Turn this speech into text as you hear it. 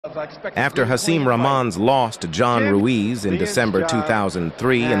After Hasim Rahman's loss to John Ruiz in December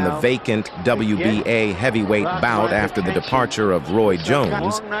 2003 in the vacant WBA heavyweight bout after the departure of Roy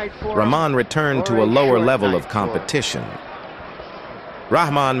Jones, Rahman returned to a lower level of competition.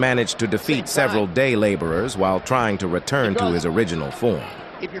 Rahman managed to defeat several day laborers while trying to return to his original form.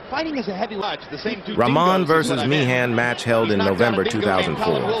 If you're fighting as a heavyweight, the same two Rahman versus Meehan match held in November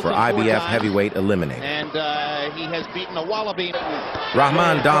 2004 for IBF Heavyweight Eliminator. And he has beaten a wallaby.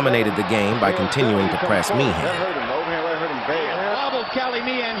 Rahman dominated the game by continuing to press Meehan. Wobbled Cali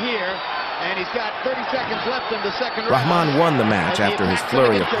Meehan here, and he's got 30 seconds left in the second round. Rahman won the match after his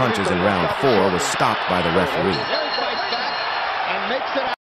flurry of punches in round 4 was stopped by the referee.